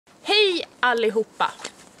Hej allihopa!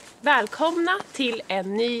 Välkomna till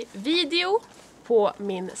en ny video på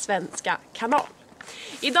min svenska kanal.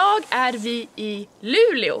 Idag är vi i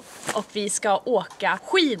Luleå och vi ska åka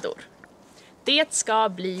skidor. Det ska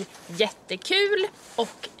bli jättekul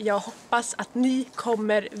och jag hoppas att ni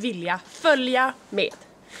kommer vilja följa med.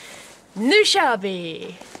 Nu kör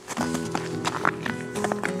vi!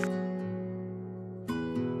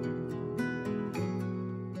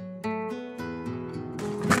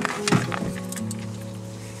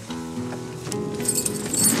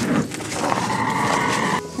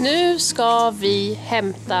 Nu ska vi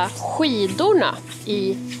hämta skidorna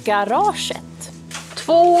i garaget.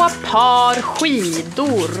 2 par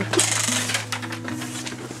skidor.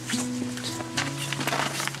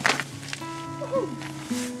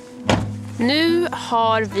 Nu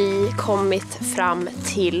har vi kommit fram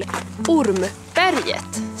till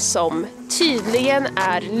Ormberget som tydligen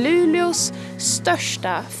är Luleås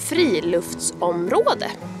största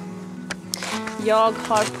friluftsområde. Jag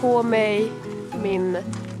har på mig min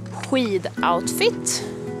skidoutfit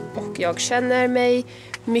och jag känner mig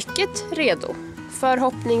mycket redo.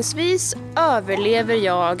 Förhoppningsvis överlever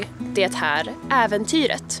jag det här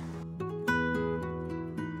äventyret.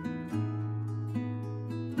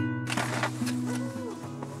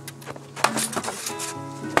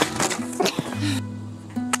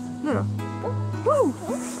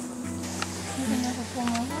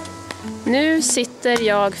 Nu sitter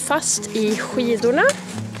jag fast i skidorna.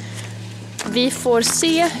 Vi får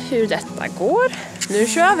se hur detta går. Nu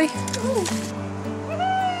kör vi!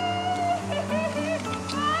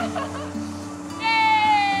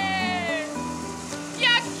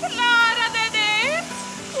 Jag klarade det!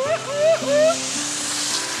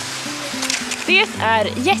 Det är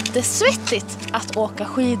jättesvettigt att åka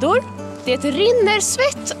skidor. Det rinner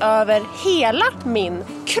svett över hela min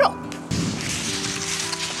kropp.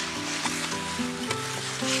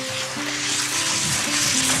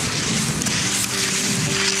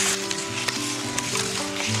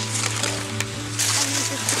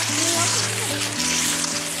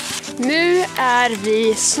 Nu är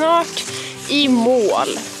vi snart i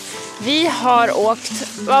mål. Vi har åkt,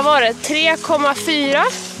 3,4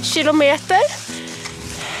 kilometer.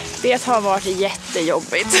 Det har varit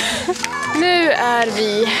jättejobbigt. Nu är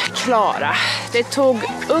vi klara. Det tog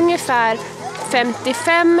ungefär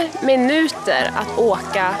 55 minuter att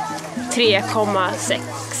åka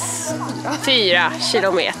 3,64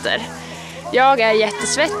 kilometer. Jag är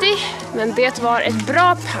jättesvettig, men det var ett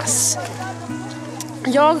bra pass.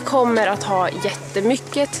 Jag kommer att ha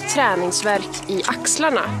jättemycket träningsvärk i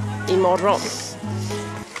axlarna imorgon.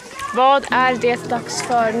 Vad är det dags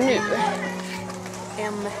för nu?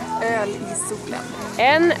 En öl i solen.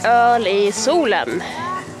 En öl i solen.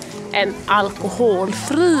 En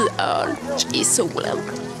alkoholfri öl i solen.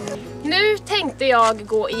 Nu tänkte jag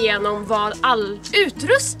gå igenom vad all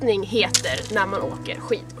utrustning heter när man åker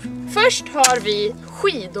skidor. Först har vi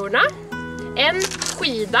skidorna. En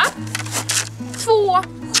skida. 2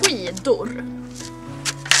 skidor.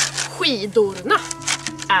 Skidorna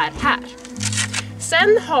är här.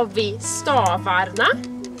 Sen har vi stavarna.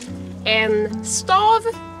 En stav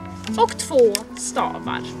och 2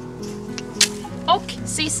 stavar. Och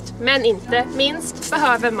sist men inte minst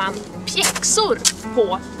behöver man pjäxor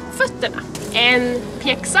på fötterna. En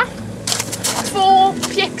pjäxa, 2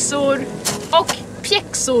 pjäxor och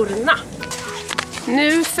pjäxorna.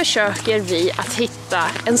 Nu försöker vi att hitta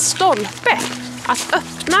en stolpe att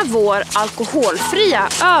öppna vår alkoholfria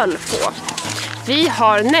öl på. Vi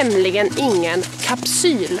har nämligen ingen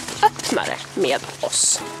kapsylöppnare med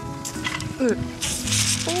oss.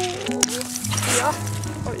 Ja.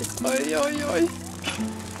 Oj.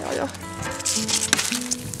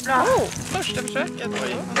 Ja. Första försöket.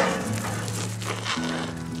 Oj.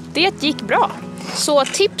 Det gick bra. Så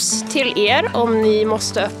tips till er om ni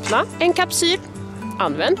måste öppna en kapsyl.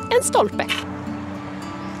 Använd en stolpe.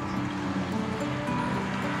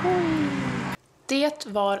 Det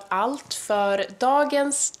var allt för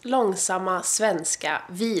dagens långsamma svenska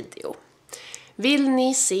video. Vill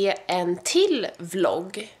ni se en till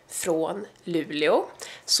vlogg från Luleå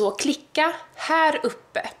så klicka här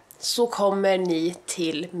uppe så kommer ni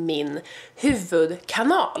till min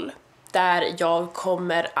huvudkanal där jag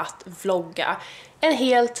kommer att vlogga en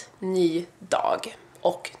helt ny dag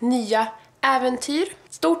och nya äventyr.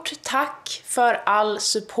 Stort tack för all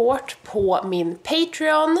support på min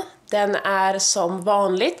Patreon. Den är som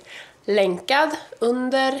vanligt länkad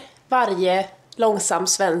under varje långsam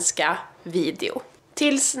svenska video.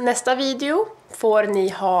 Tills nästa video får ni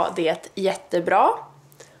ha det jättebra,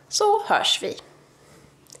 så hörs vi.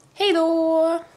 Hej då!